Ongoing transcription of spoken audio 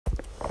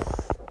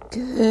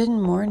Good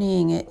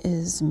morning. It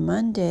is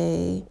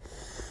Monday,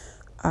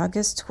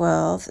 August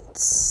 12th.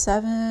 It's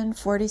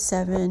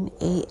 7:47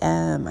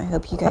 a.m. I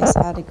hope you guys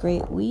had a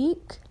great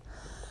week.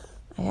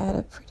 I had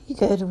a pretty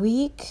good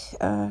week.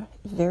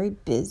 Very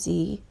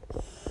busy,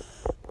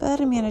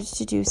 but I managed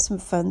to do some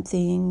fun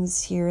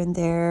things here and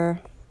there.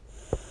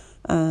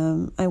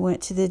 I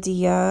went to the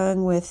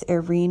DeYoung with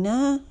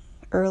Irina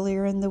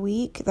earlier in the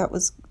week. That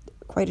was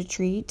quite a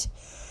treat.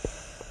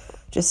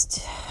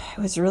 I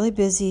was really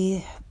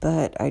busy,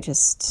 but I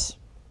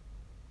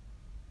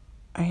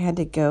had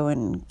to go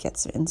and get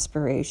some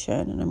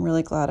inspiration, and I'm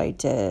really glad I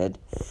did.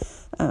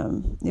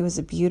 It was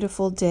a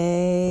beautiful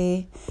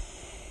day,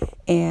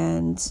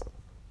 and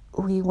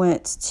we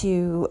went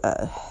to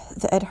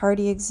the Ed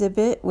Hardy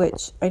exhibit,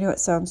 which I know it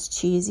sounds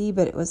cheesy,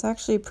 but it was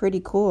actually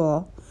pretty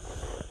cool.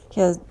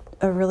 He has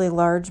a really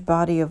large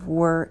body of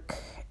work,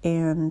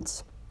 and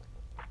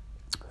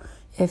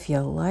if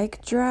you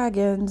like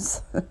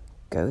dragons,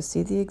 go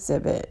see the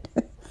exhibit.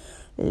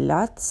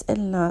 Lots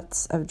and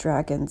lots of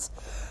dragons.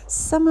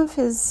 Some of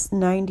his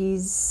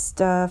 90s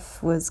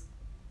stuff was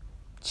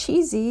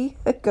cheesy.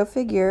 Go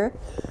figure.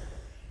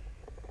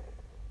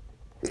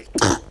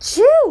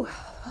 Chew!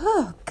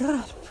 Oh,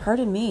 God.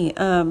 Pardon me.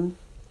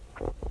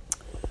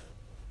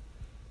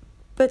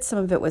 But some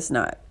of it was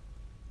not.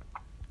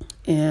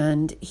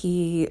 And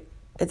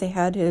they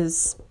had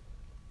his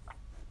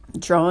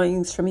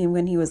drawings from him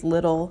when he was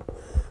little,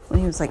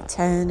 when he was like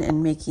 10,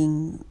 and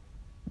making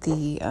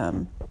the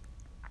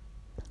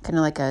kind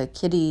of like a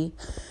kiddie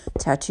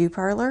tattoo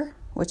parlor,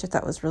 which I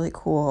thought was really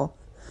cool.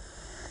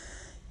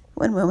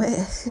 One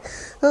moment.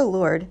 Oh,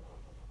 Lord.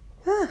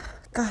 Oh,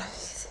 God.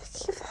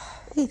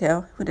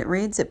 When it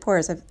rains, it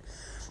pours. I'm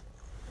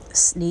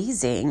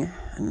sneezing.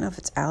 I don't know if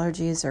it's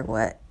allergies or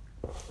what.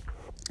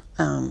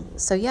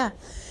 So, yeah.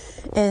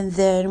 And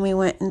then we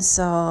went and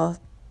saw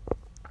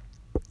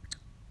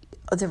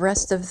the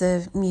rest of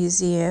the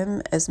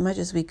museum as much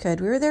as we could.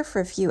 We were there for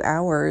a few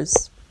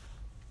hours.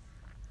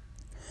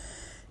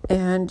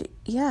 And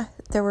yeah,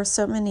 there were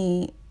so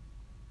many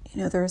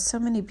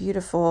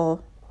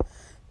beautiful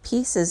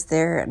pieces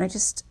there. And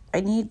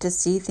I need to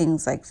see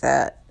things like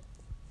that.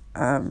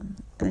 I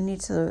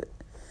need to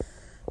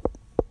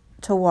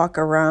walk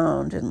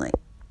around and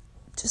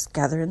just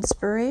gather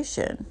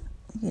inspiration.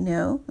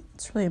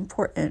 It's really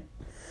important.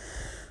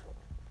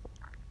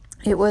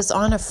 It was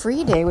on a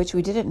free day, which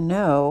we didn't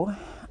know.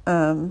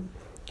 But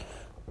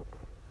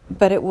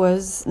it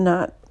was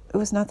not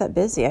that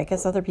busy. I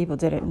guess other people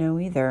didn't know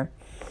either.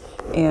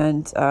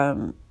 And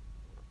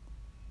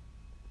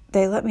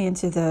they let me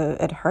into the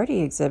Ed Hardy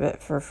exhibit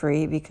for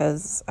free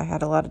because I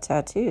had a lot of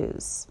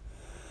tattoos.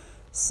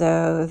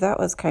 So that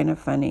was kind of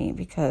funny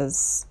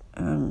because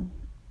I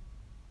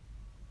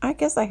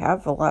guess I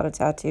have a lot of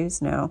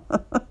tattoos now.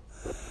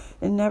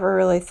 I never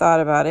really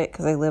thought about it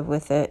because I live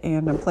with it,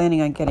 and I'm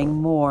planning on getting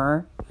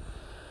more.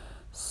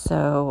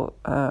 So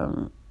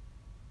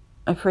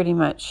I pretty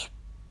much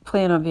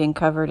plan on being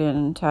covered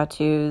in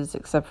tattoos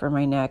except for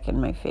my neck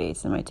and my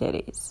face and my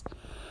titties.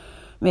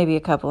 Maybe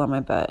a couple on my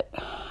butt.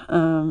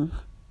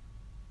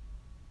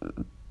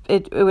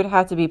 It would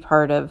have to be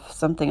part of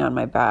something on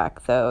my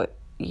back, though,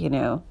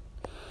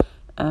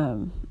 I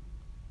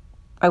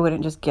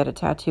wouldn't just get a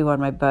tattoo on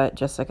my butt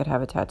just so I could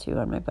have a tattoo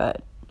on my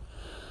butt.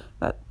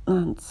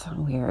 That's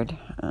weird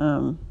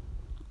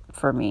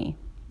for me.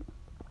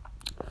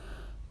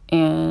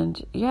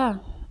 And yeah,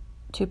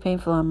 too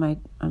painful on my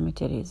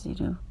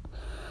titties,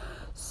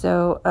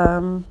 So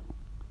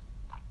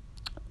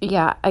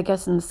yeah, I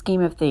guess in the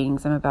scheme of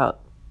things, I'm about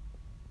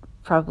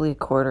probably a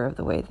quarter of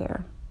the way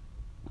there.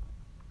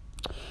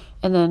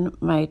 And then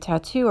my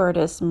tattoo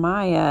artist,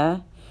 Maya,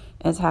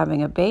 is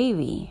having a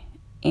baby.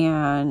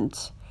 And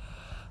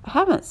I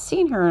haven't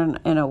seen her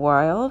in a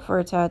while for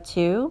a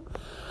tattoo.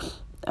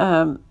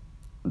 But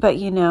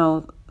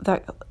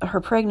that her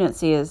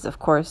pregnancy is, of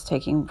course,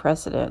 taking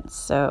precedence.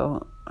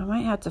 So I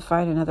might have to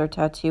find another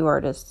tattoo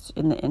artist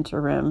in the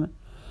interim.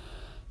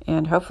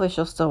 And hopefully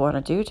she'll still want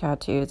to do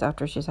tattoos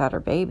after she's had her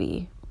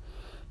baby.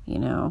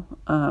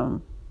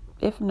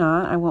 If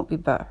not, I won't be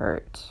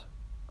butthurt.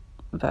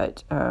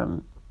 But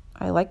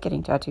I like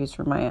getting tattoos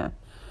from Maya.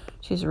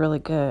 She's really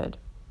good.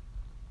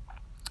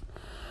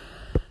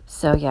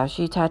 So yeah,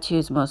 she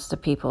tattoos most of the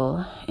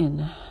people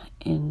in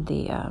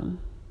the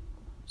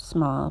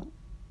small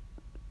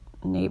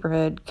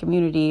neighborhood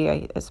community,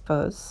 I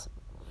suppose.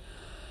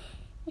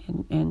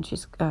 And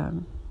she's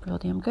real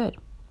damn good.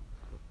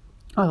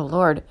 Oh,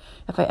 Lord,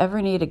 if I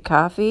ever needed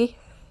coffee,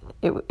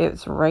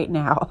 it's right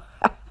now.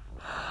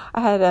 I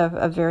had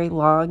a very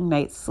long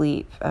night's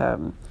sleep.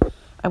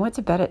 I went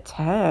to bed at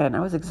 10. I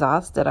was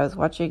exhausted. I was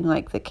watching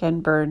the Ken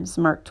Burns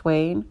Mark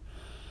Twain,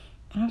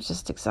 and I was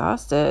just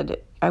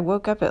exhausted. I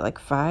woke up at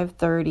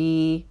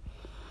 5:30,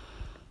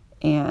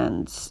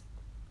 and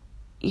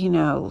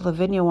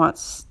Lavinia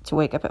wants to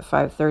wake up at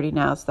 5:30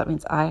 now, so that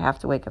means I have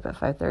to wake up at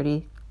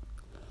 5:30.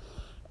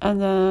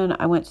 And then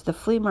I went to the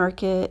flea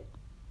market,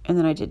 and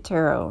then I did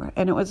tarot,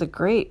 and it was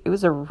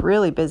a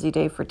really busy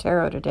day for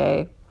tarot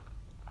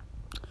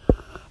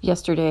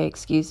yesterday,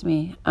 excuse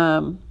me.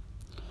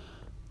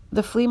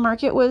 The flea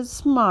market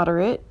was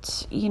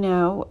moderate,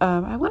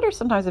 I wonder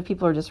sometimes if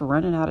people are just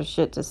running out of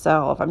shit to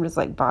sell, if I'm just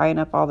like buying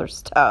up all their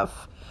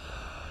stuff.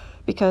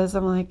 Because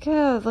I'm like,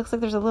 it looks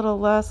like there's a little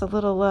less.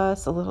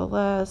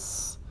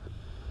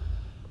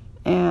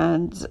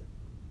 And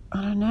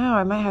I don't know,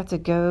 I might have to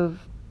go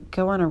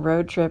on a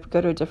road trip,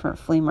 go to a different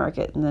flea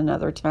market in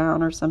another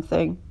town or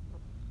something.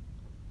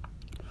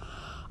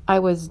 I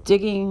was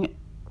digging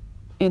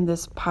in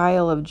this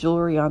pile of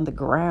jewelry on the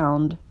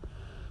ground.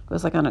 It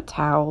was like on a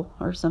towel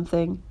or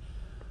something,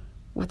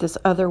 with this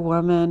other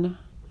woman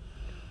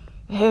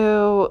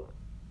who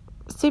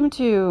seemed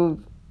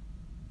to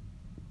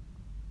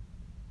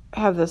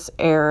have this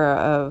air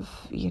of,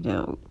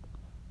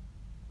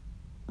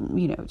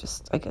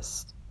 just, I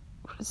guess,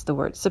 what is the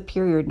word?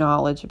 Superior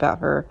knowledge about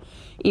her,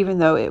 even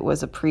though it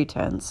was a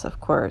pretense, of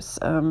course.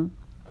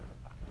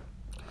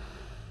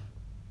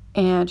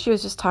 And she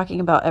was just talking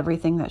about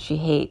everything that she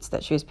hates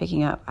that she was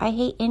picking up. I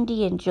hate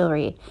Indian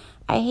jewelry.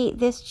 I hate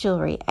this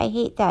jewelry. I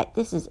hate that.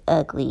 This is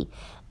ugly,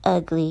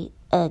 ugly,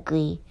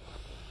 ugly.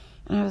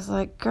 And I was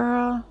like,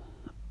 girl,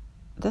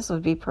 this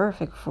would be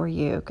perfect for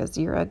you because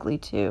you're ugly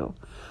too.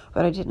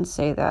 But I didn't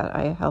say that.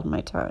 I held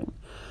my tongue.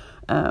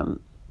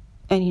 And,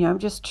 I'm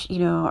just,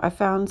 I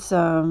found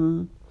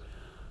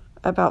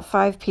about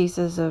 5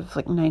 pieces of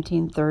like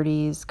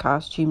 1930s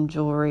costume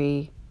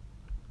jewelry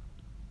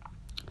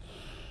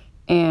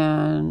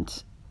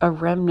and a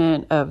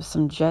remnant of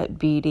some jet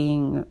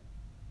beading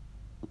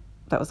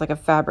that was like a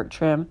fabric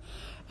trim.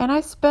 And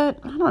I spent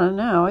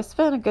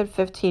a good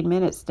 15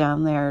 minutes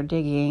down there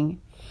digging.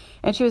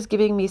 And she was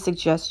giving me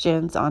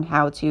suggestions on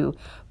how to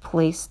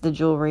place the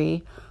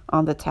jewelry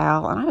on the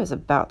towel. And I was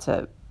about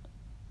to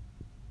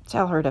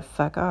tell her to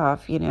fuck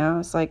off,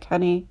 It's like,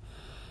 honey,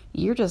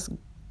 you're just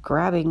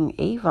grabbing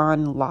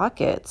Avon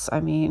lockets.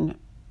 I mean,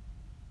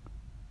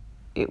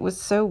 it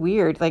was so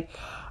weird. Like,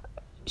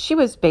 she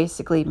was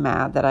basically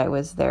mad that I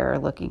was there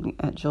looking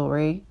at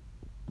jewelry.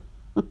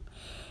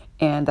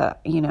 And,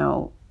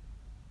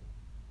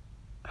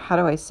 how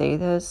do I say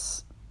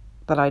this?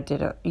 That I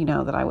didn't,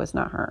 that I was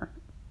not her.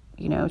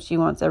 She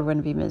wants everyone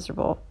to be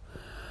miserable.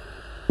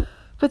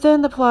 But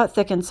then the plot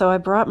thickened, so I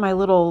brought my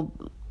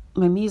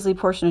measly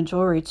portion of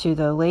jewelry to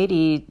the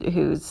lady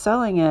who's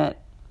selling it,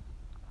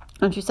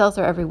 and she sells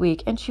her every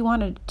week, and she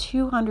wanted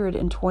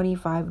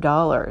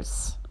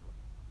 $225.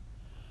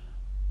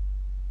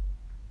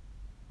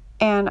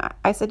 And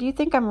I said, you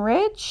think I'm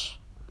rich?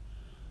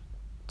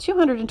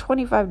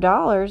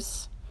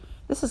 $225?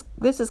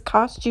 This is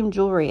costume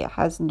jewelry. It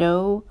has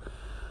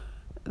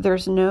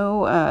there's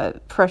no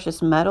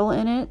precious metal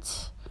in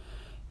it.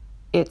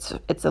 It's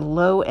a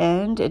low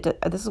end.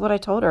 This is what I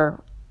told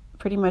her,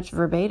 pretty much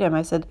verbatim.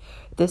 I said,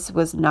 this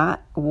was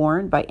not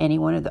worn by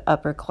anyone of the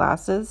upper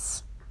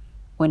classes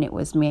when it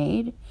was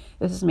made.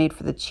 This is made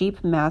for the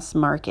cheap mass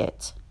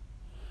market.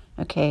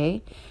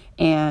 Okay?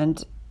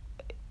 And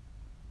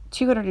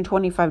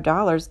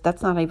 $225,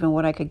 that's not even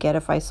what I could get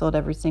if I sold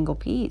every single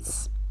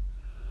piece.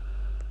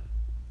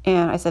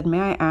 And I said, may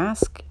I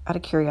ask, out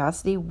of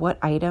curiosity, what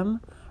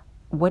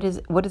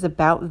is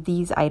about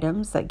these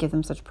items that give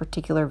them such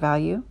particular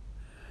value?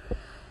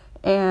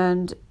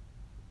 And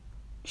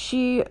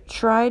she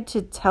tried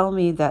to tell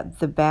me that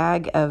the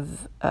bag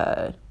of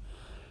the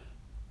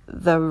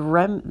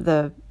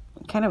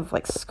kind of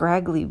like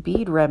scraggly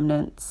bead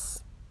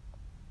remnants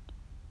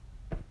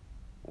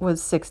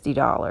was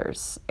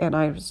 $60. And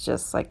I was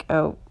just like,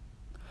 oh.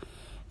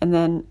 And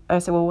then I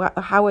said, well,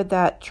 how would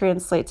that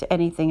translate to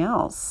anything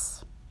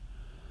else?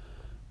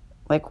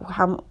 Like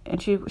how? And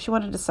she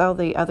wanted to sell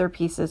the other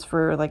pieces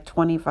for like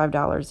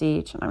 $25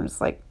 each. And I'm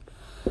just like,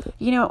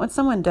 when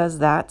someone does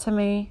that to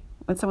me,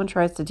 when someone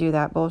tries to do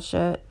that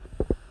bullshit,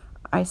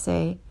 I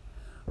say,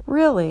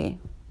 really?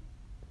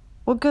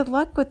 Well, good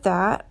luck with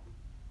that.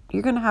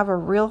 You're going to have a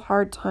real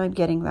hard time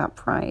getting that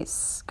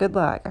price. Good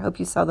luck. I hope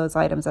you sell those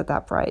items at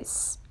that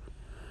price.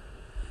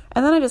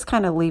 And then I just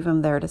kind of leave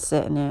them there to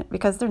sit in it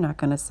because they're not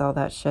going to sell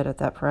that shit at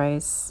that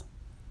price.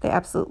 They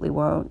absolutely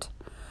won't.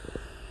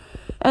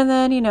 And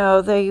then,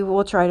 they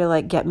will try to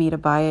like get me to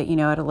buy it,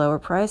 at a lower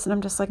price. And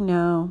I'm just like,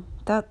 no,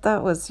 that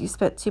was, you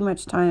spent too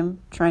much time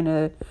trying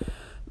to,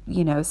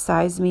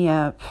 size me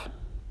up.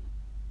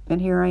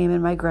 And here I am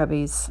in my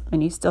grubbies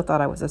and you still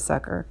thought I was a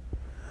sucker.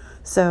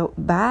 So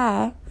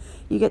bye.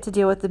 You get to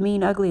deal with the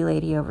mean, ugly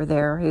lady over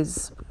there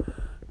who's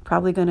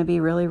probably going to be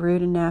really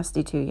rude and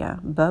nasty to you.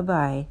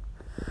 Bye-bye.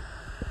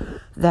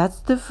 That's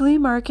the flea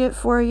market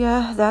for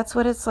you. That's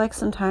what it's like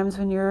sometimes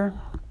when you're,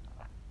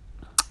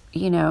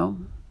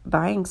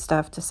 buying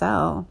stuff to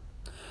sell.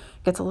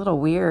 It gets a little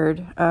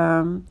weird.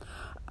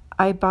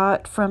 I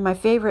bought from my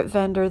favorite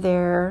vendor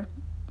there.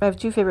 I have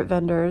 2 favorite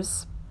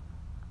vendors.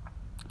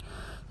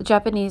 The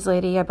Japanese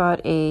lady, I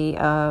bought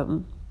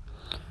a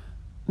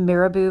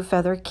marabou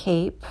feather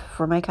cape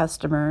for my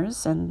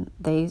customers, and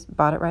they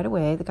bought it right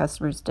away. The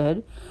customers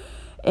did.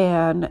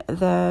 And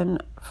then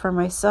for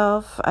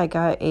myself, I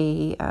got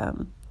a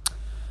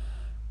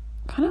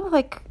kind of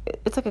like,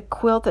 it's like a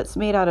quilt that's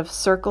made out of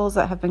circles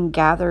that have been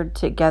gathered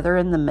together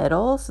in the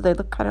middle. So they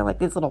look kind of like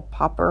these little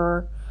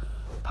popper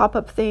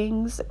pop-up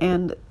things,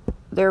 and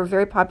they're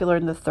very popular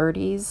in the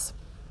 30s.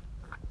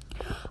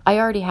 I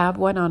already have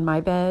one on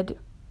my bed,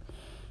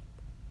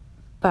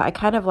 but I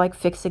kind of like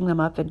fixing them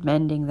up and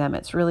mending them.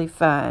 It's really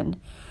fun.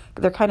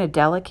 They're kind of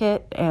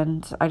delicate,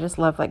 and I just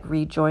love like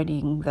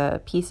rejoining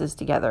the pieces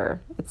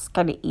together. It's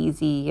kind of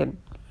easy, and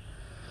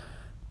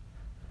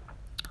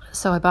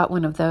so I bought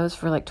one of those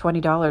for like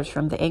 $20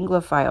 from the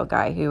Anglophile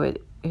guy,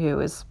 who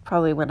is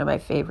probably one of my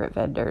favorite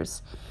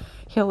vendors.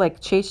 He'll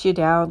like chase you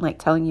down, like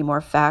telling you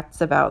more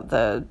facts about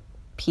the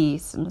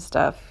piece and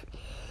stuff.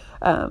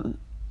 And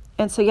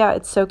so yeah,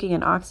 it's soaking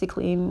in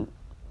OxiClean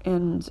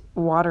and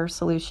water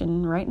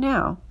solution right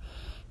now.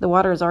 The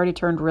water has already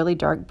turned really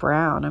dark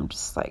brown. I'm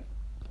just like,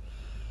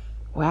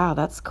 wow,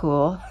 that's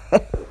cool.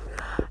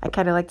 I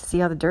kind of like to see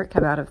how the dirt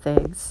come out of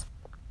things.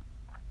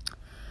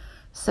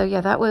 So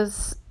yeah, that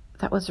was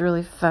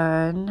really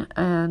fun.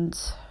 And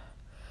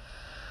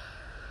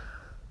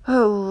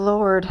oh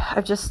Lord,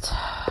 I've just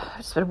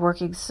been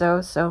working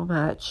so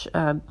much.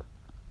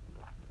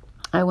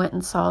 I went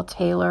and saw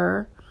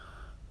Taylor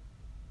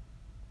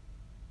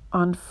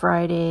on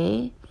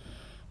Friday,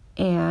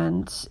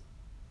 and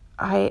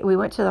we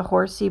went to the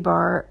Horsey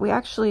Bar.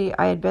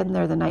 I had been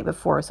there the night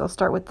before, so I'll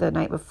start with the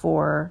night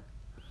before.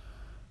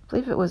 I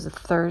believe it was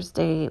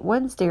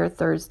Wednesday or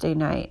Thursday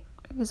night.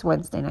 It was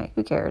Wednesday night.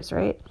 Who cares,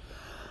 right?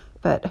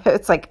 But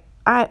it's like,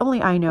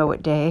 I know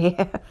what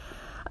day.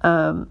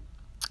 On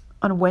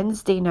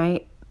Wednesday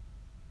night,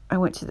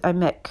 I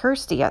met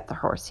Kirsty at the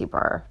Horsey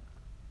Bar,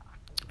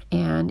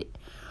 and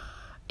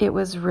it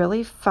was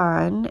really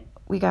fun.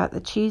 We got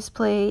the cheese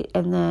plate,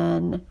 and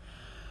then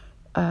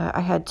I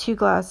had 2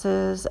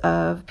 glasses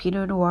of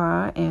Pinot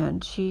Noir,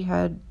 and she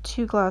had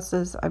 2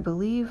 glasses, I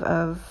believe,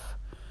 of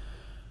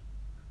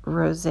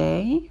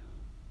rosé,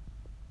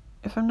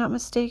 if I'm not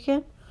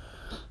mistaken.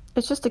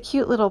 It's just a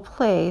cute little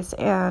place,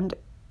 and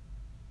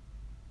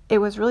it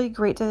was really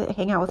great to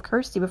hang out with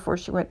Kirsty before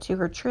she went to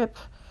her trip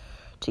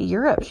to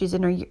Europe. She's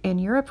in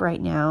Europe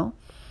right now,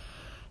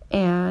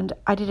 and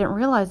I didn't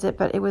realize it,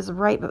 but it was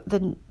right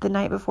the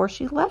night before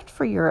she left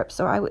for Europe.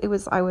 So I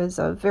was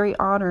very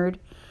honored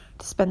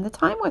to spend the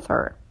time with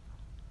her.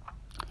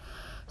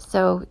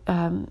 So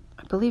I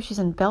believe she's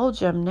in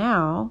Belgium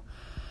now,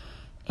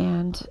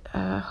 and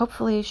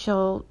hopefully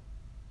she'll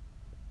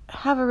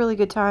have a really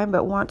good time,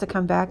 but want to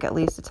come back at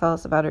least to tell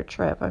us about her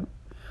trip.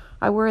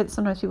 I worry that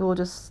sometimes people will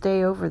just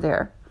stay over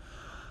there.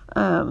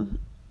 And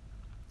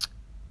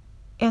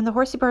the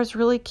Horsey Bar is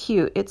really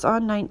cute. It's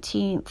on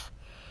 19th.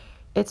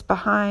 It's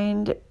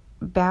behind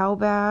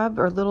Baobab,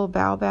 or Little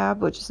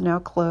Baobab, which is now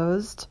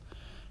closed,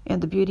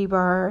 and the Beauty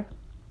Bar.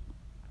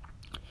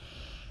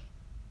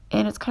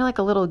 And it's kind of like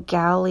a little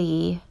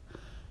galley.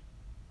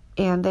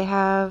 And they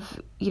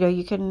have,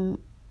 you can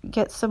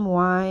get some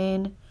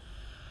wine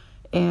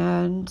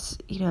and,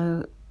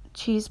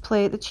 cheese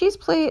plate. The cheese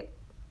plate,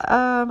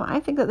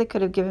 I think that they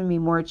could have given me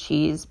more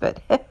cheese,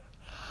 but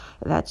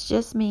that's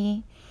just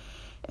me.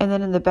 And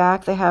then in the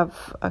back, they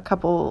have a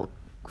couple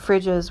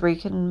fridges where you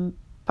can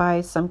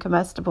buy some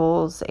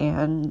comestibles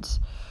and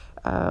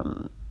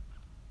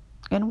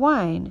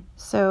wine,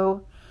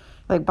 so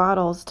like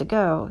bottles to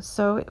go.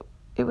 So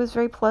it was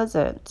very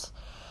pleasant.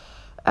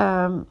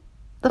 The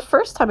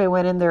first time I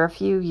went in there a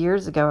few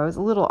years ago, I was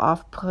a little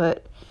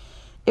off-put.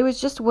 It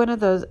was just one of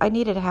those, I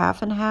needed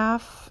half and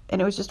half,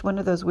 and it was just one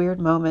of those weird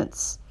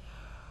moments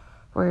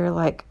where you're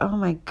like, oh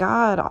my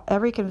God,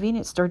 every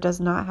convenience store does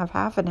not have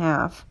half and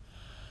half.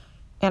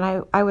 And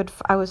I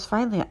was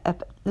finally,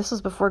 this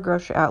was before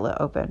Grocery Outlet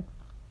opened.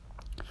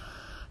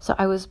 So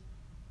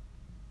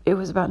it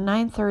was about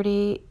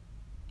 9:30,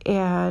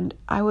 and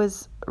I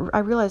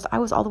realized I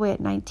was all the way at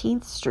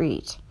 19th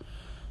Street,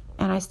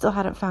 and I still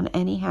hadn't found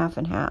any half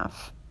and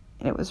half.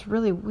 And it was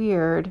really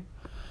weird.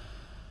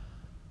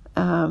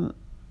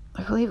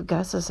 I believe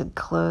Gus's had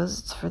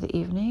closed for the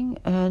evening,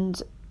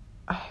 and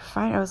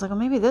I was like, well,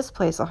 maybe this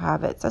place will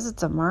have it. It says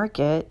it's a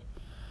market.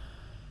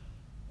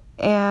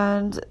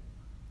 And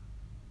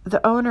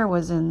the owner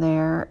was in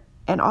there,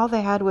 and all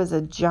they had was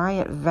a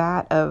giant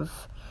vat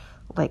of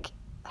like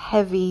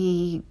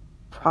heavy,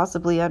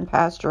 possibly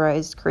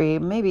unpasteurized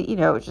cream. Maybe,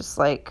 just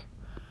like,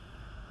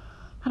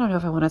 I don't know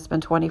if I want to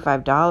spend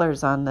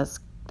 $25 on this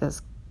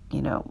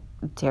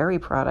dairy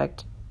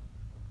product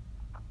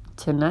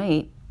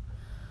tonight.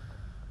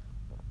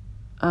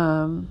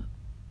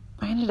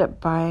 I ended up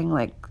buying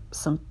like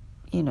some,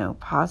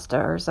 pasta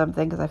or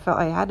something, because I felt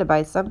I had to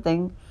buy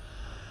something,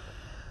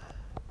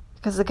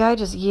 because the guy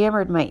just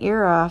yammered my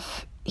ear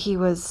off. He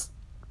was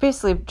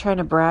basically trying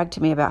to brag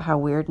to me about how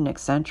weird and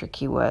eccentric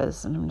he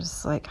was, and I'm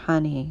just like,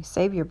 honey,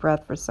 save your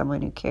breath for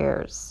someone who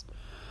cares.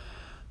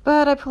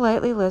 But I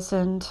politely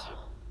listened,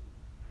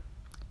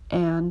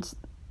 and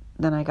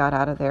then I got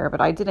out of there.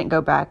 But I didn't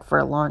go back for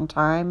a long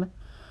time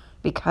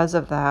because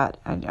of that.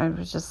 I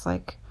was just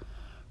like,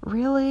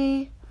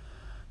 really?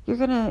 You're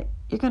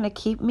gonna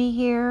keep me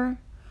here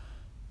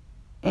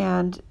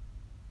and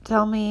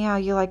tell me how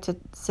you like to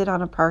sit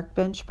on a park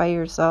bench by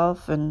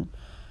yourself and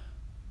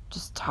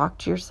just talk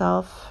to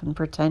yourself and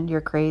pretend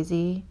you're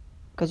crazy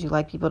because you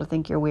like people to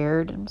think you're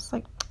weird? I'm just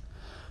like,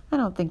 I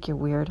don't think you're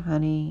weird,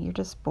 honey. You're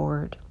just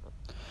bored.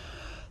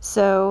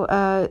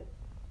 So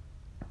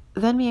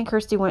then me and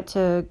Kirsty went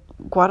to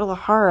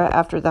Guadalajara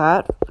after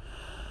that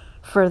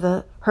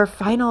for her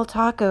final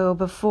taco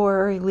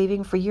before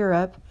leaving for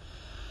Europe.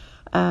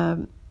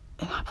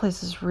 That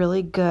place is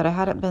really good. I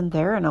hadn't been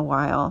there in a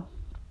while.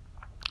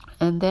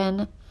 And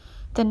then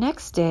the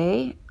next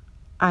day,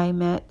 I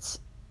met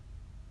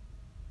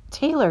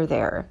Taylor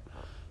there.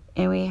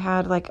 And we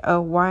had like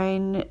a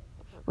wine.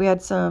 We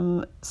had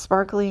some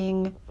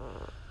sparkling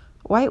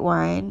white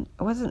wine.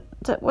 It wasn't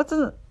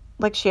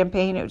like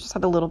champagne. It just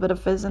had a little bit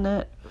of fizz in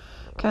it.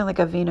 Kind of like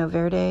a Vino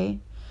Verde.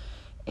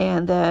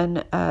 And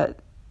then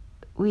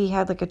we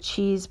had like a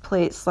cheese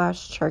plate /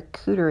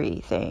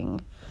 charcuterie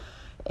thing.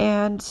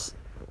 And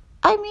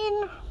I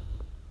mean,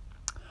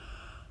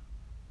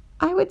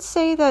 I would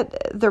say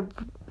that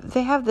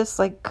they have this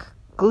like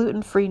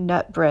gluten-free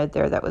nut bread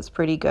there that was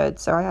pretty good.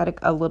 So I had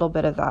a little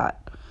bit of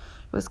that.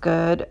 It was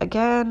good.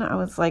 Again, I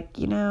was like,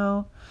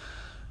 there's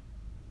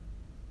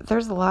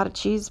a lot of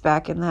cheese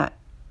back in that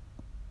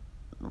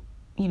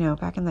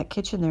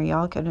kitchen there.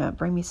 Y'all can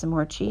bring me some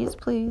more cheese,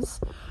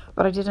 please.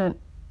 But I didn't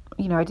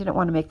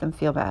want to make them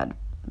feel bad.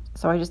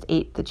 So I just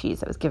ate the cheese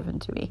that was given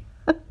to me.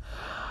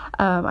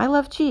 I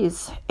love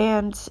cheese,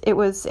 and it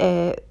was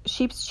a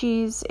sheep's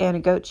cheese and a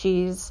goat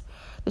cheese.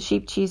 The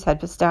sheep cheese had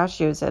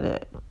pistachios in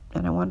it,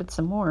 and I wanted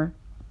some more.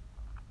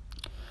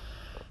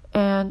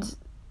 And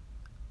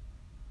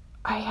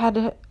I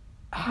had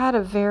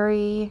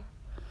I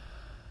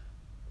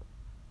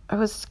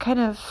was kind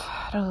of,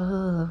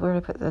 where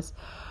did I put this?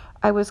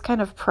 I was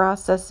kind of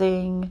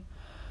processing,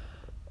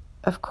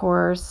 of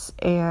course,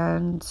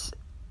 and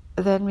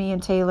then me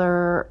and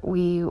Taylor,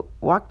 we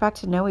walked back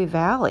to Noe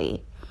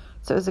Valley.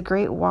 So it was a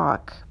great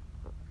walk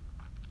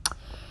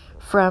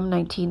from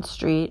 19th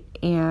Street,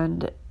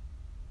 and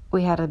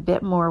we had a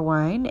bit more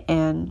wine,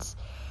 and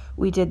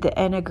we did the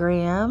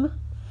Enneagram,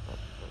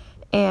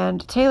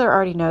 and Taylor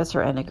already knows her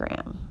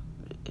Enneagram.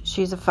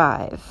 She's a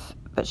 5,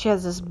 but she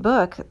has this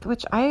book,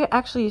 which I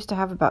actually used to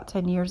have about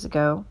 10 years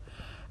ago,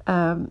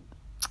 and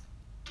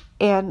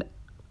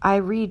I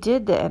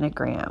redid the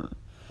Enneagram.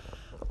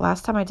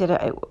 Last time I did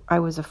it, I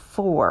was a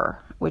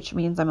 4, which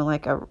means I'm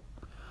like a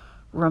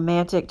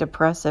romantic,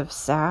 depressive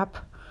sap,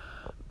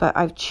 but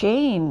I've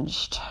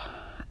changed.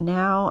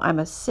 Now I'm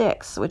a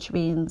 6, which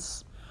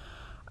means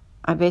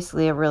I'm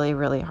basically a really,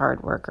 really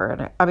hard worker.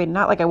 And I mean,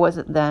 not like I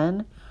wasn't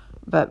then,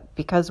 but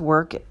because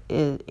work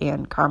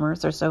and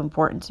commerce are so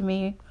important to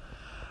me,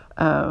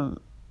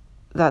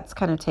 that's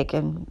kind of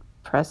taken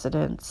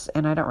precedence,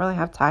 and I don't really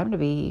have time to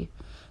be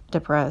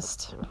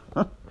depressed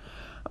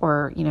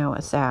or,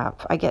 a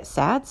sap. I get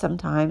sad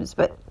sometimes,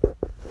 but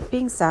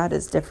being sad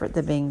is different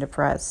than being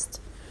depressed.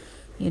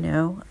 It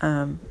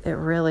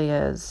really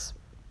is.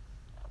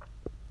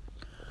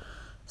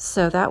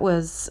 So that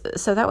was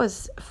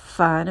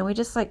fun, and we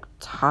just like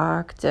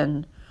talked,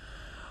 and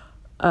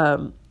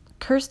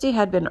Kirsty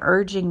had been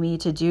urging me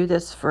to do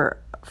this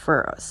for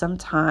some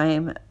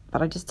time,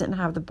 but I just didn't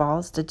have the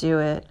balls to do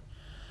it.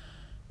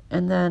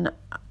 And then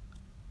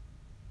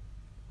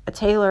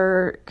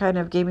Taylor kind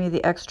of gave me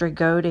the extra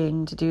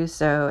goading to do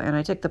so, and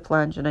I took the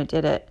plunge and I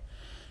did it.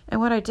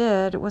 And what I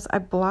did was I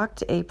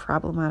blocked a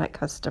problematic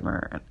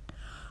customer.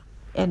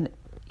 And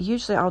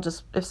usually I'll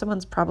just, if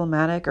someone's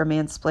problematic or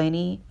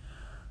mansplaining,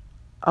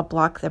 I'll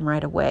block them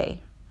right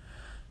away.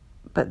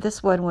 But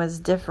this one was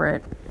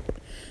different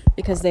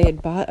because they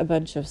had bought a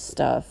bunch of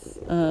stuff.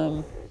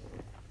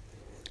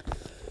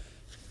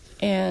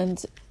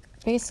 And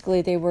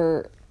basically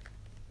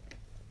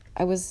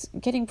I was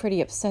getting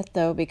pretty upset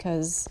though,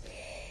 because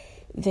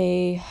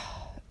they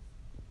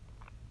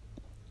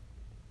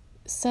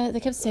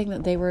kept saying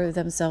that they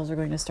themselves were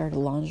going to start a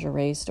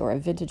lingerie store, a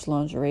vintage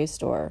lingerie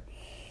store.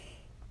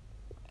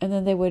 And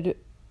then they would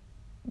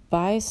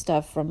buy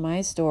stuff from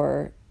my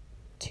store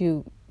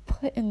to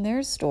put in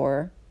their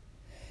store.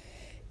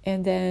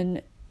 And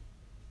then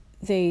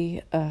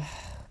then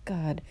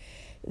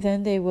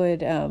they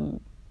would,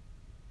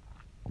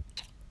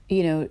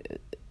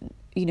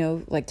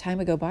 like time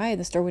would go by and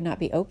the store would not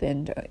be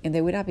opened and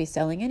they would not be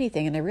selling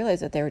anything. And I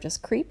realized that they were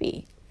just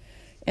creepy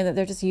and that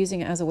they're just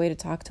using it as a way to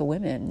talk to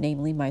women,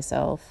 namely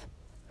myself.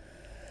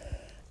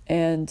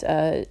 And,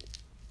 they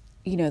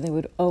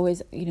would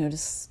always,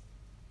 just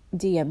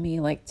DM me,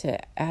 like to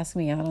ask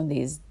me out on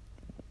these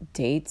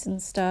dates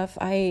and stuff.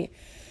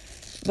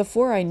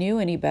 Before I knew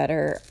any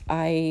better,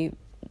 I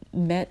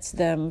met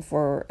them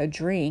for a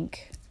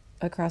drink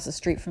across the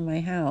street from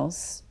my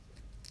house.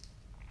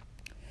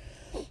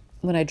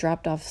 When I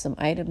dropped off some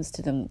items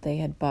to them they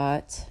had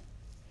bought.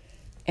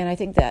 And I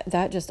think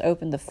that just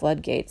opened the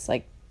floodgates.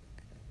 Like,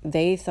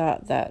 they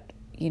thought that,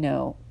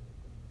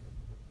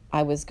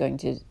 I was going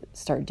to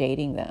start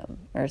dating them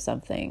or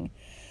something.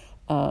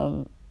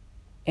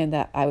 And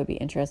that I would be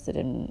interested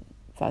in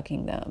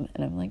fucking them.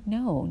 And I'm like,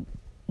 no,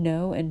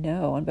 and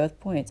no on both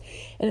points.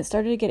 And it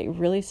started to get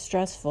really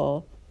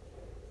stressful.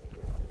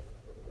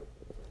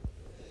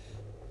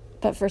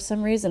 But for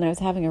some reason, I was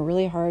having a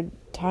really hard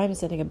time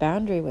setting a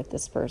boundary with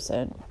this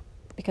person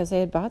because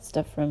they had bought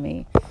stuff from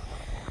me.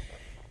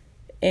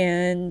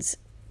 And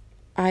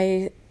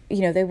they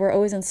were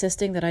always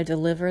insisting that I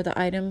deliver the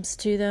items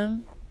to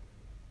them.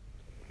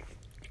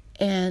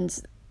 And,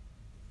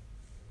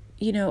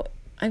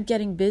 I'm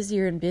getting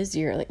busier and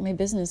busier. Like, my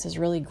business is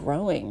really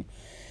growing.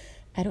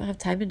 I don't have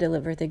time to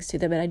deliver things to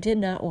them, and I did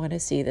not want to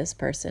see this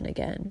person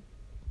again.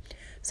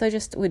 So I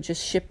would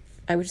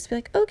just be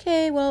like,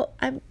 okay, well,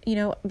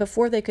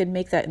 before they could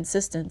make that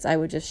insistence, I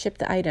would just ship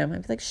the item.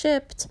 I'd be like,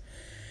 shipped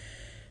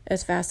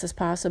as fast as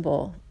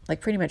possible,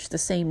 like pretty much the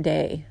same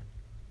day.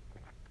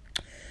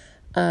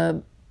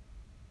 Well,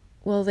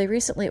 they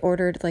recently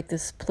ordered like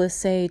this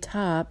plissé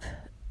top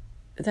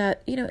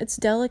that, it's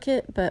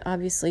delicate, but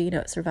obviously,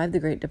 it survived the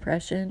Great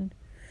Depression,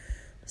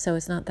 so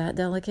it's not that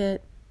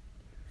delicate.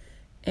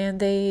 And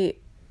they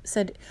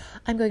said,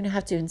 I'm going to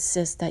have to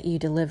insist that you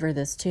deliver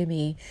this to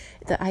me.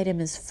 The item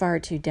is far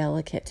too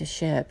delicate to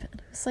ship.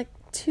 And I was like,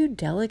 too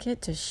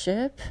delicate to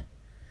ship?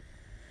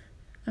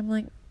 I'm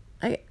like,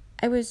 I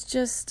was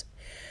just,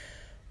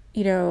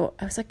 I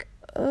was like,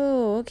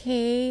 oh,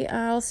 okay,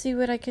 I'll see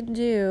what I can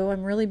do.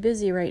 I'm really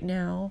busy right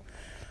now.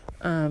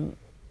 And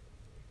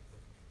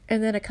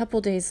then a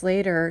couple days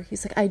later,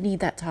 he's like, I need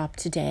that top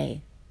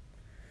today.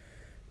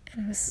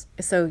 And it was,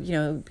 so, it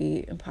would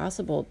be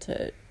impossible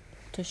to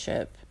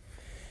ship.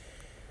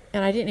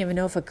 And I didn't even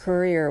know if a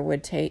courier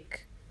would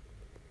take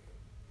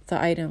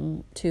the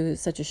item to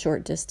such a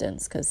short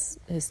distance because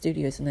his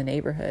studio's in the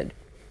neighborhood.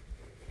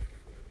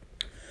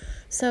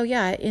 So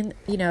yeah,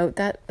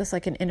 that was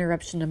like an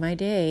interruption to my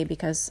day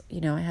because,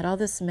 I had all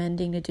this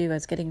mending to do. I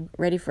was getting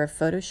ready for a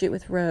photo shoot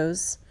with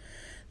Rose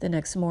the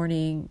next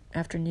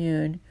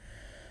afternoon.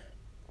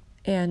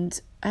 And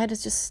I had to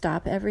just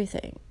stop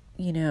everything,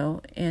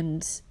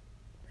 and,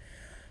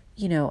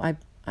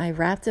 I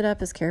wrapped it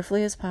up as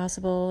carefully as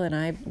possible, and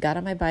I got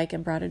on my bike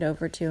and brought it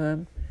over to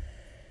him.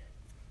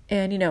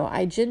 And,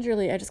 I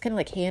just kind of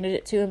like handed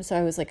it to him. So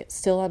I was like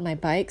still on my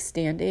bike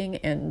standing,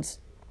 and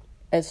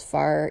as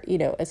far,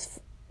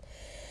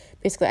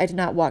 basically I did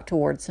not walk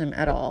towards him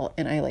at all.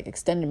 And I like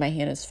extended my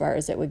hand as far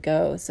as it would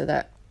go so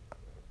that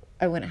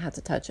I wouldn't have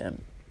to touch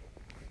him.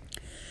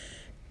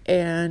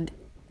 And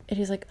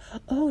he's like,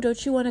 oh,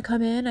 don't you want to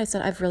come in? I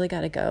said, I've really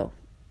got to go.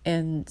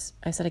 And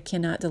I said, I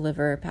cannot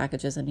deliver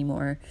packages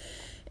anymore.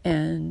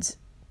 And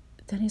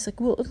then he's like,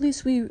 well, at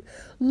least we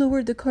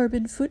lowered the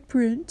carbon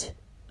footprint.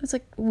 I was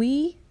like,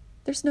 we?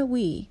 There's no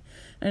we.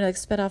 And I like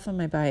sped off on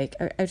my bike.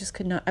 I just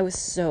could not. I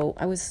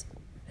was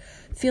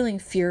feeling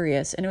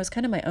furious. And it was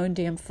kind of my own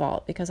damn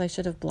fault because I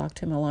should have blocked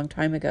him a long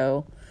time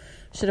ago.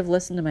 Should have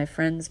listened to my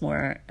friends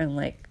more and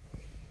like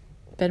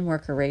been more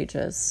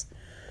courageous.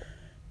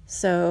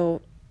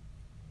 So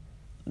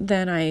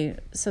then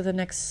the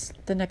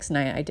next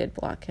night I did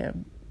block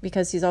him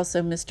because he's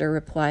also Mr.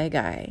 Reply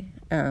Guy.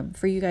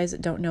 For you guys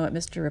that don't know what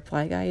Mr.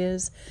 Reply Guy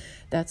is,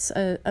 that's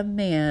a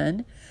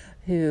man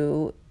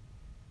who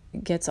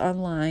gets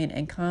online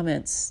and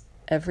comments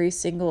every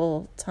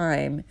single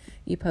time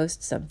you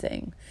post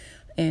something.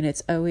 And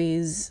it's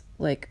always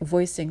like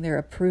voicing their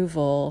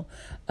approval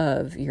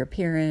of your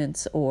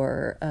appearance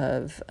or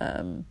of,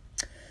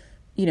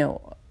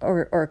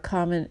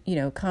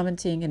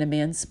 commenting in a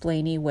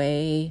mansplainy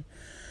way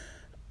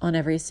on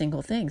every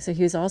single thing. So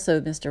he was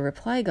also Mr.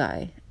 Reply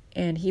Guy,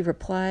 and he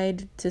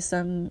replied to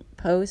some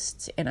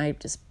posts, and I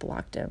just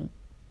blocked him.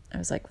 I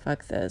was like,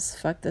 fuck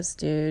this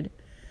dude.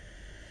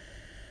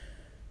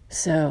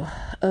 So,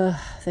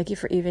 thank you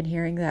for even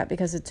hearing that,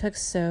 because it took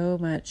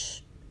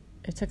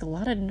a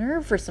lot of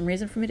nerve for some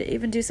reason for me to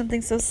even do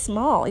something so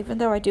small, even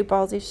though I do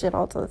ballsy shit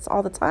all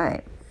the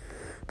time.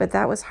 But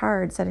that was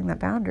hard, setting that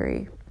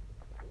boundary.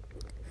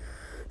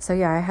 So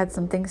yeah, I had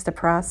some things to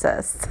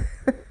process.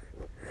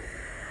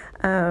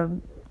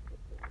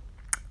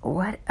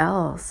 What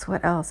else?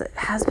 It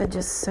has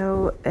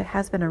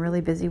been a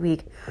really busy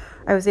week.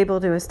 I was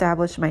able to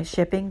establish my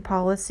shipping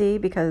policy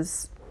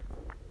because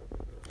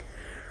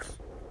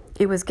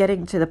it was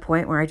getting to the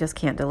point where I just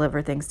can't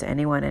deliver things to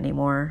anyone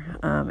anymore,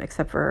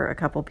 except for a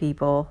couple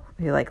people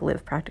who like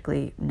live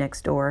practically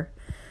next door.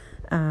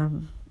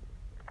 And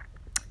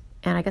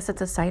I guess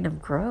it's a sign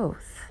of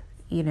growth,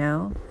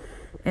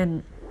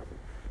 and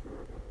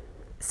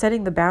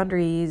setting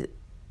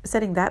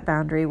that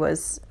boundary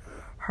was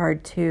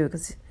hard too,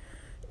 because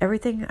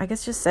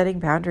just setting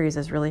boundaries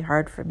is really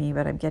hard for me,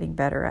 but I'm getting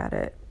better at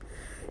it.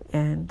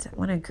 And I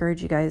want to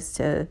encourage you guys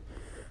to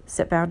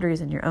set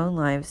boundaries in your own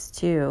lives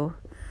too,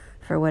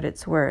 for what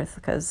it's worth,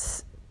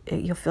 because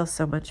you'll feel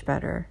so much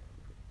better.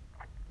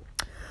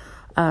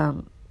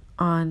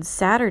 On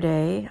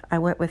Saturday, I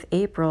went with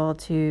April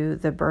to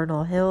the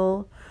Bernal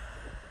Hill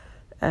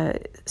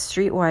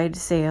streetwide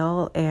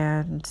sale,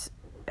 and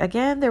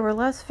again, there were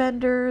less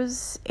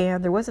vendors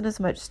and there wasn't as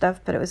much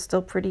stuff, but it was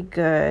still pretty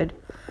good.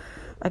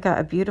 I got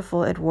a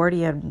beautiful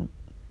Edwardian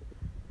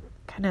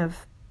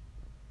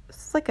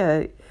it's like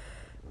an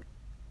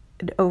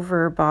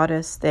over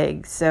bodice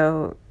thing.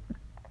 So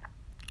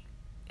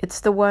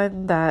it's the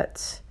one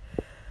that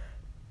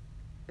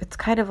it's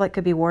kind of like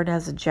could be worn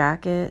as a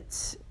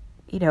jacket.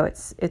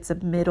 It's a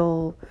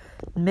middle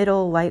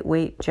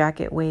lightweight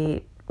jacket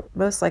weight,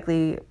 most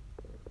likely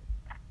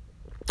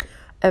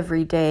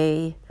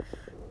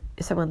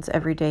someone's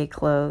everyday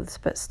clothes,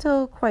 but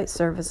still quite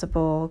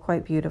serviceable,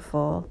 quite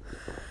beautiful.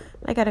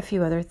 I got a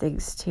few other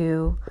things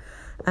too.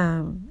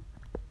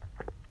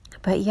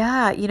 But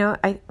yeah,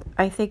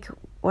 I think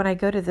when I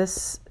go to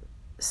this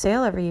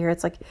sale every year,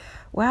 it's like,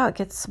 wow, it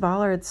gets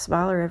smaller and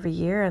smaller every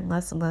year and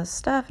less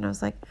stuff. And I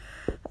was like,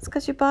 that's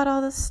because you bought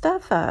all this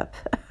stuff up.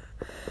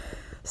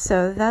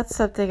 So that's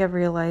something I'm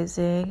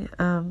realizing.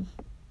 I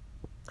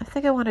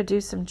think I want to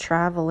do some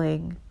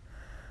traveling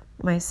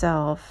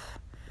myself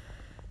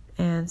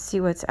and see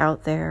what's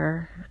out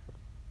there.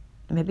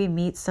 Maybe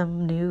meet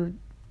some new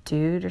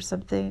dude or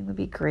something would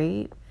be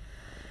great.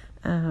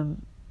 I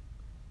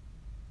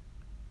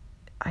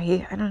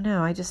don't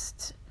know. I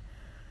just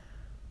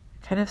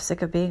kind of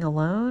sick of being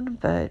alone,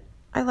 but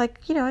I like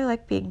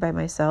being by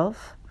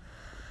myself.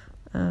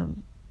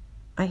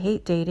 I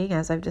hate dating,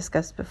 as I've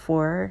discussed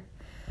before,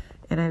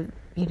 and I've,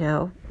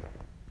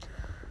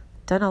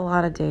 done a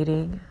lot of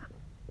dating,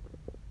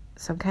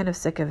 so I'm kind of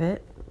sick of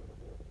it.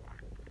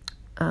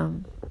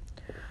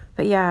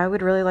 But yeah, I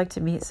would really like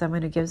to meet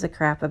someone who gives a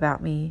crap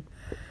about me,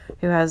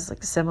 who has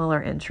like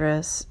similar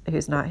interests,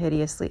 who's not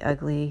hideously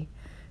ugly,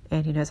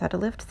 and who knows how to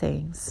lift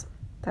things.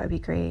 That would be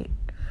great.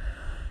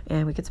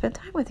 And we could spend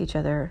time with each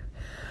other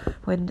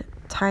when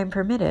time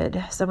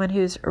permitted. Someone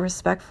who's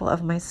respectful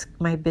of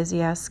my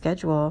busy ass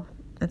schedule,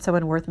 and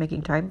someone worth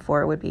making time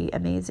for would be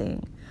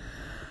amazing.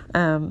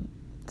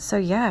 So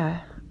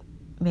yeah,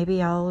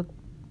 maybe I'll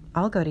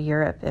go to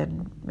Europe,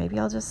 and maybe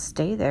I'll just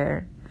stay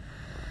there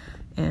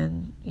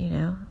and,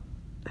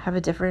 have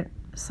a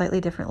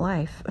slightly different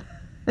life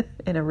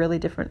in a really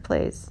different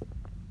place.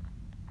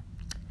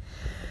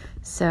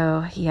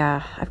 So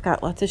yeah, I've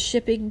got lots of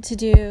shipping to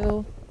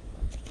do.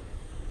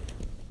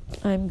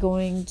 I'm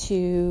going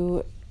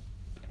to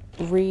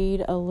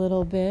read a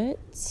little bit.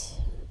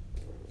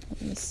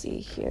 Let me see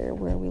here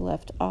where we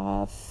left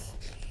off.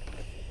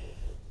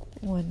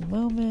 One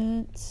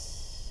moment.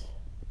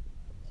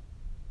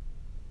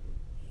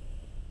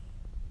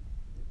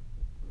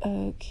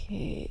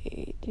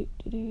 Okay.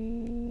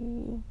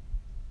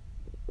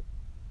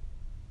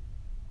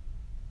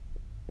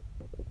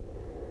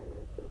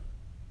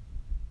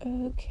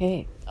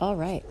 Okay. All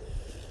right.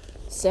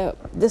 So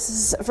this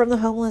is from the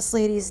Homeless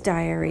Lady's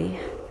Diary.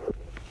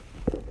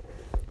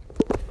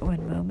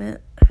 One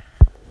moment.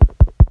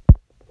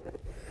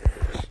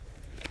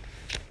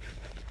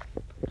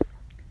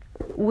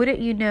 Wouldn't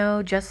you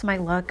know, just my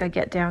luck, I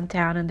get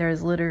downtown and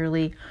there's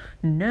literally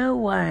no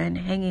one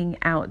hanging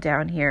out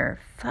down here.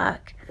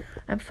 Fuck.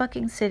 I'm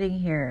fucking sitting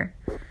here.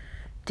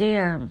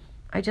 Damn.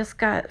 I just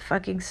got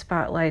fucking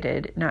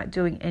spotlighted, not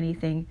doing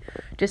anything,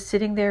 just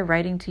sitting there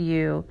writing to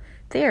you.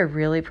 They are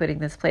really putting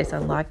this place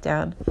on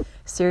lockdown.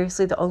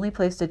 Seriously, the only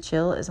place to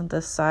chill is on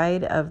the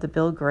side of the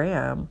Bill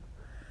Graham.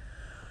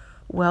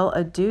 Well,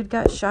 a dude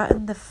got shot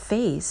in the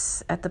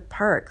face at the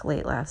park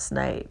late last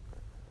night.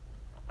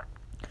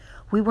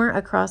 We were right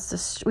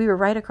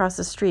across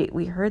the street.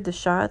 We heard the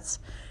shots,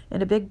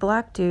 and a big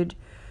black dude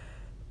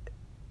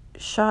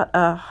shot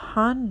a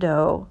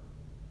Hondo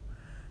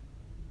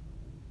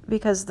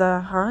because the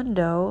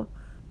Hondo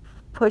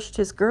pushed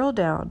his girl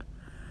down.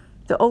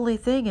 The only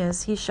thing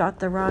is he shot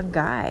the wrong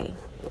guy.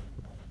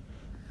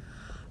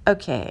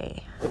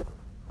 Okay.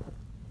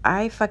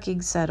 I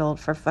fucking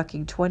settled for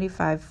fucking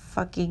 $25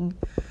 fucking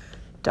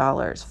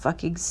dollars.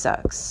 Fucking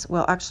sucks.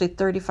 Well, actually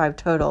 35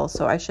 total,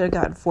 so I should have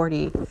gotten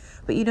 40.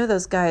 But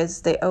those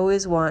guys, they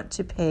always want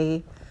to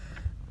pay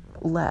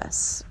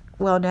less.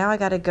 Well, now I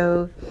got to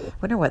go.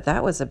 Wonder what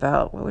that was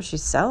about. What was she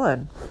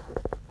selling?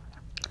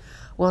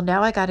 Well,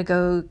 now I got to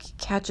go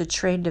catch a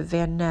train to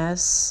Van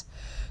Ness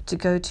to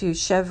go to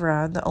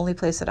Chevron, the only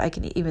place that I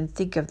can even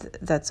think of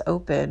that's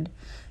open.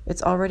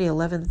 It's already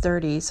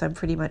 11:30, so I'm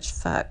pretty much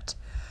fucked.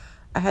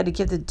 I had to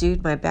give the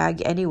dude my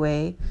bag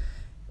anyway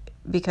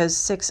because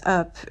 6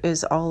 Up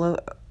is all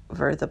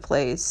over the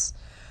place.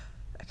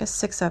 I guess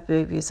 6 Up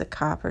maybe is a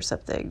cop or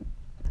something.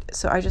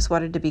 So I just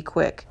wanted to be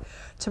quick.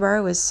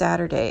 Tomorrow is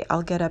Saturday.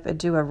 I'll get up and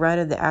do a run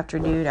in the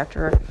afternoon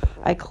after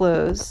I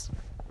close.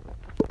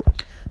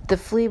 The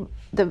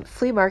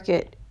flea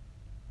market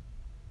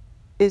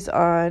is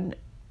on,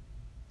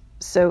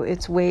 so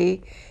it's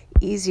way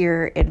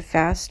easier and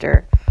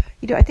faster.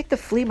 I think the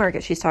flea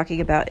market she's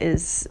talking about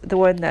is the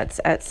one that's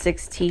at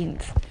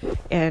 16th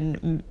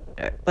and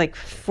like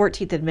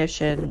 14th and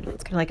Mission.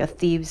 It's kind of like a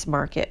thieves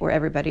market where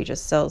everybody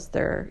just sells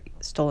their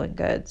stolen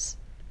goods.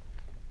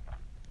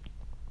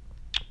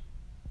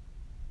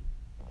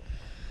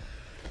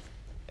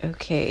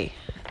 Okay.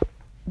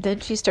 Then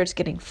she starts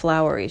getting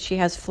flowery. She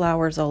has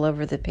flowers all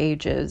over the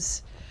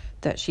pages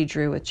that she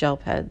drew with gel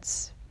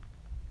pens.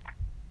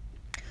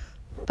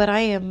 But I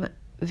am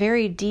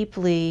very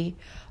deeply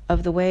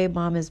of the way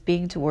Mom is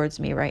being towards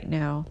me right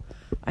now.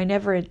 I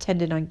never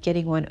intended on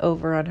getting one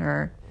over on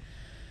her.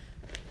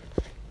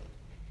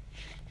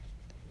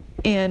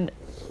 And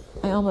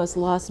I almost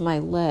lost my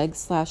leg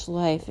 /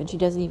 life, and she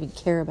doesn't even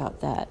care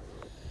about that.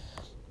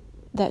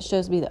 That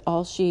shows me that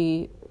all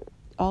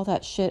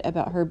that shit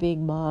about her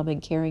being Mom and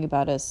caring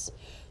about us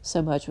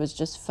so much was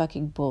just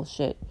fucking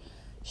bullshit.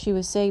 She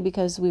was saying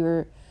because we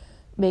were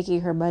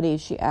making her money,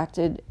 she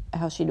acted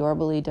how she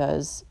normally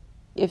does.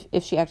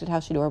 If she acted how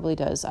she normally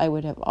does, I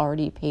would have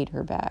already paid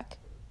her back.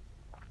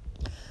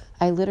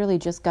 I literally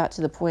just got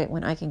to the point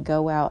when I can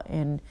go out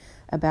and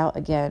about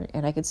again,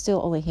 and I can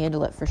still only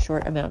handle it for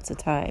short amounts of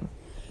time.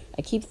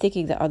 I keep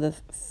thinking that on the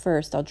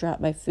 1st, I'll drop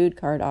my food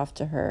card off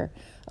to her,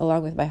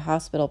 along with my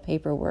hospital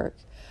paperwork.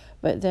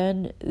 But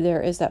then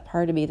there is that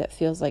part of me that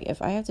feels like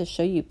if I have to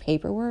show you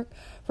paperwork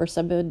for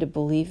someone to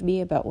believe me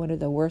about one of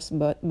the worst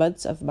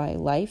months of my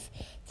life,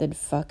 then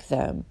fuck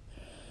them.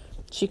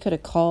 She could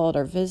have called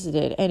or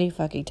visited any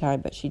fucking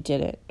time, but she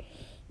didn't.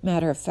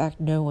 Matter of fact,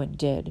 no one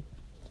did.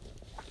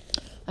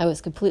 I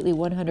was completely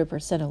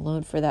 100%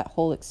 alone for that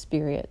whole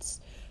experience.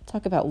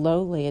 Talk about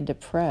lonely and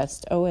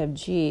depressed.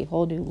 OMG,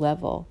 whole new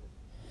level.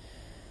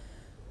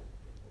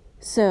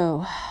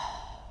 So,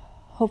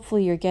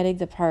 hopefully you're getting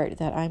the part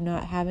that I'm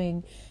not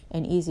having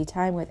an easy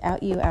time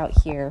without you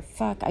out here.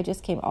 Fuck, I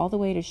just came all the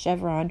way to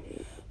Chevron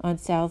on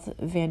South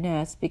Van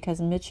Ness because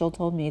Mitchell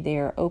told me they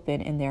are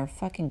open and they're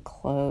fucking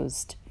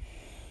closed.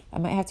 I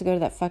might have to go to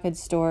that fucking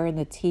store in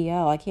the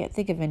TL. I can't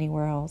think of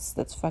anywhere else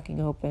that's fucking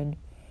open.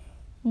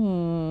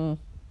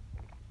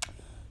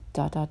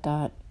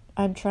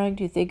 I'm trying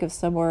to think of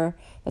somewhere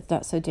that's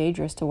not so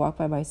dangerous to walk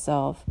by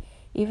myself.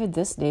 Even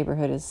this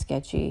neighborhood is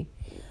sketchy.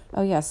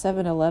 Oh yeah,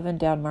 7-Eleven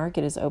down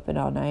Market is open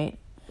all night.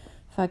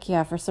 Fuck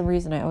yeah, for some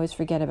reason I always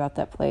forget about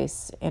that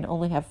place and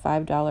only have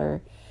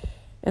 $5,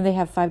 and they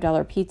have $5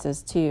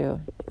 pizzas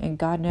too. And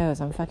God knows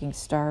I'm fucking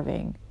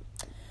starving.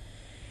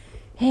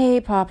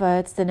 Hey Papa,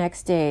 it's the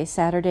next day,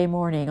 Saturday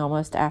morning,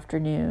 almost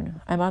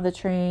afternoon. I'm on the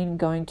train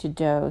going to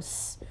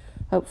Dose.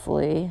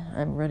 Hopefully,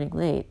 I'm running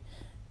late.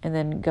 And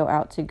then go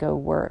out to go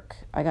work.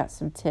 I got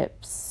some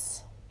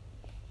tips.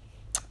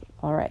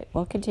 All right,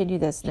 we'll continue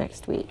this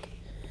next week.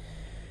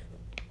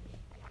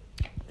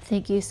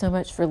 Thank you so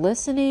much for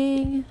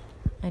listening.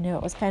 I know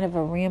it was kind of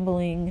a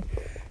rambling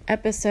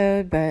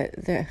episode, but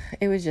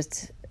it was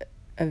just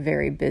a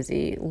very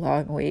busy,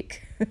 long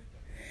week.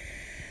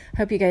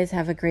 Hope you guys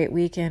have a great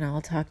weekend.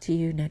 I'll talk to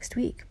you next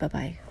week.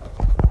 Bye-bye.